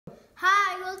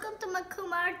welcome to my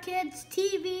Kumar Kids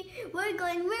TV. We're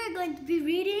going to be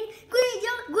reading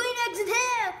Green Eggs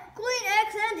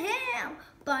and Ham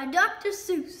by Dr.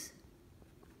 Seuss.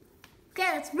 Okay,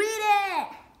 let's read it.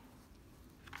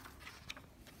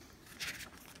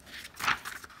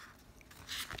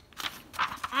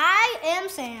 I am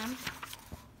Sam.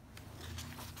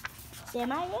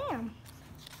 Sam I am.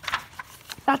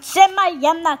 That's Sam I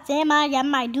am, that's Sam I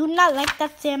am. I do not like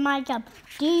that Sam I am.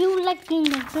 Do you like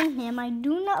green eggs and ham? I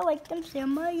do not like them,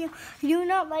 Sam I am. I do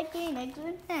not like green eggs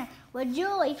and ham. Would you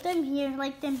like them here, or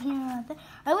there?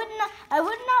 I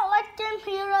would not like them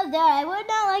here or there. I would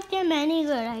not like them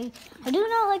anywhere. I do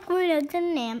not like green eggs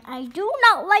and ham. I do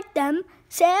not like them,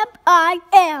 Sam I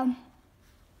am.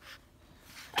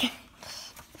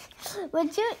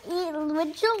 Would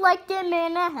you like them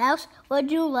in a house?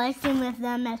 Would you like them with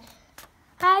a mess?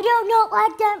 I do not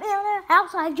like them in a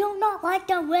house. I do not like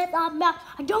them with a mouse.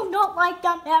 I do not like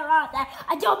them here or there.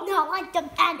 I do not like them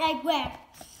anywhere.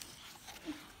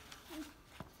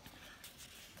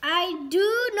 I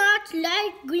do not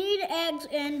like green eggs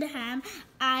and ham.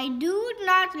 I do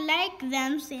not like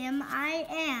them, Sam I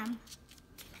am.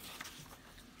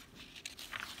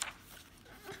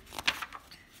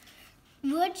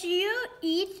 Would you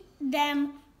eat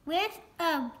them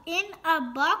in a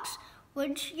box?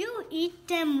 Would you eat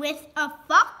them with a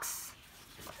fox?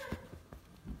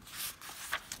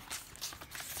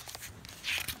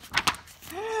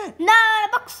 Not a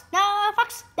box, not a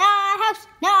fox, not a house,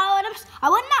 not a mouse. I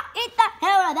would not eat them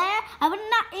here or there. I would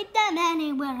not eat them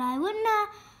anywhere.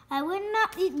 I would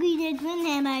not eat green eggs and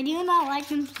ham. I do not like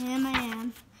them, Sam I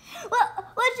am. Well,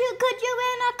 could you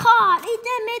in a car? Eat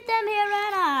them here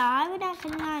and I would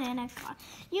not in a car.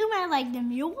 You might like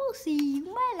them, you will see. You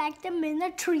might like them in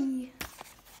a tree.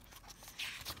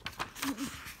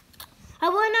 I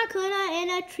could not in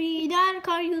a tree, not a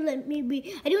car, you let me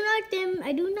be. I do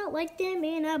not like them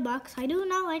in a box. I do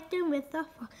not like them with a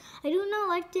fox. I do not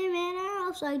like them in a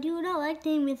house. I do not like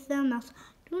them with a mouse.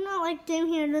 I do not like them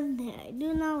here or there. I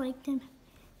do not like them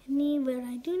anywhere.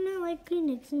 I do not like green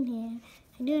eggs and ham.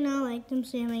 I do not like them,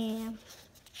 Sam I am.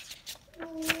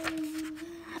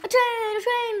 A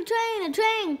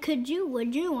train.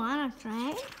 Would you want a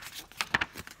train?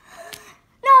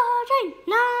 No, a train,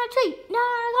 not a tree, not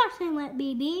a car, Sam let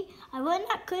me be. I would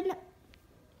not, could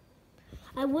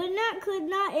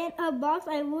not in a box.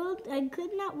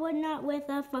 Would not with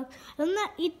a fox. I will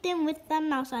not eat them with a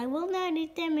mouse. I will not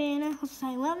eat them in a house.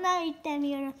 I will not eat them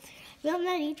here. I will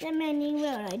not eat them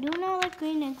anywhere. I do not like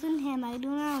green eggs and ham. I do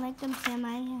not like them, Sam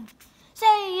I am.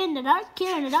 Say in the dark,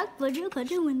 here in the dark, could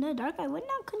you in the dark? I would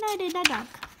not, could not in the dark.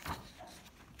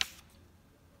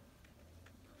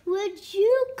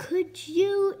 Could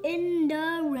you in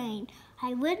the rain?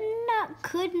 I would not,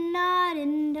 could not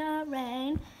in the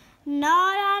rain.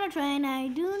 Not on a train. I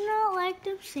do not like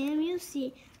them, Sam, you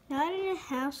see. Not in a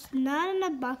house, not in a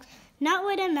box, not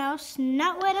with a mouse,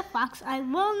 not with a fox. I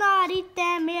will not eat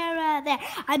them here or there.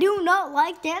 I do not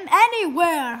like them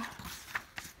anywhere.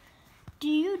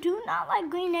 Do not like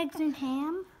green eggs and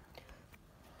ham?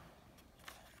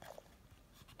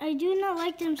 I do not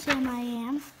like them, Sam I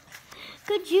am.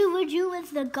 Would you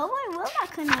with the goat? I will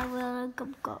not, could not will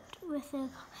go with it.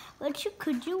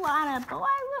 Could you on a boat?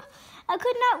 I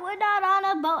could not, would not on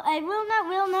a boat. I will not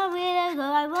with a go.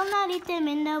 I will not eat them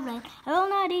in the rain. I will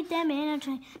not eat them in a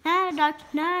train. Not a dark,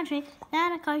 not a train,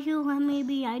 not a car, you let me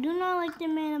be. I do not like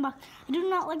them in a box. I do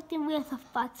not like them with a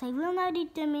fox. I will not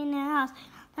eat them in a house.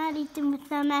 Not eat them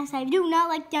with a mess. I do not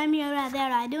like them here or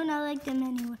there. I do not like them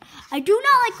anywhere. I do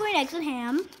not like green eggs and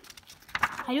ham.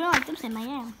 I do not like them, Sam I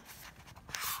am.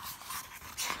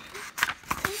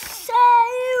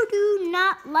 You do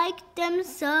not like them,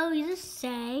 so you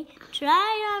say,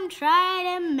 try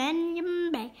them, and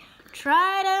you may.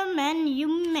 Try them, and you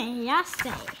may, I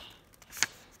say.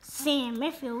 Sam,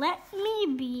 if you let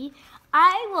me be,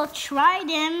 I will try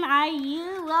them,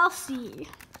 you will see.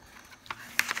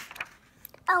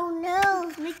 Oh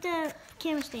no, make the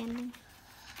camera standing.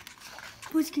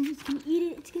 Oh, it's gonna eat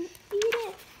it,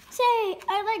 Say,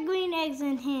 I like green eggs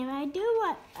and ham. I do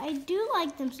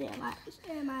like them, Sam I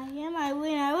am. I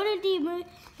would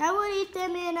eat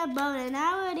them in a boat, and I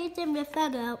would eat them with a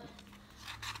goat.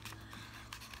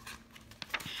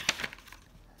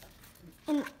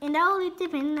 And I will eat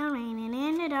them in the rain, and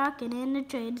in the dark, and in the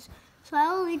trees. So I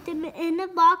will eat them in the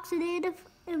box,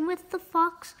 and with the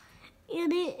fox.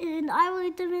 And I will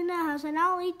eat them in the house, and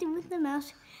I will eat them with the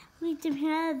mouse. I will eat them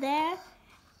here and there.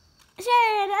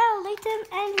 Sure, and I will eat them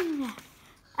anywhere.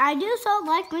 I do so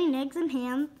like green eggs and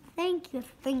ham. Thank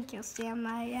you, Sam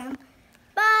I am.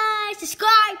 Bye,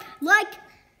 subscribe, like,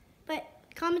 but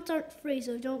comments aren't free,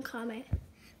 so don't comment.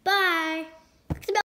 Bye.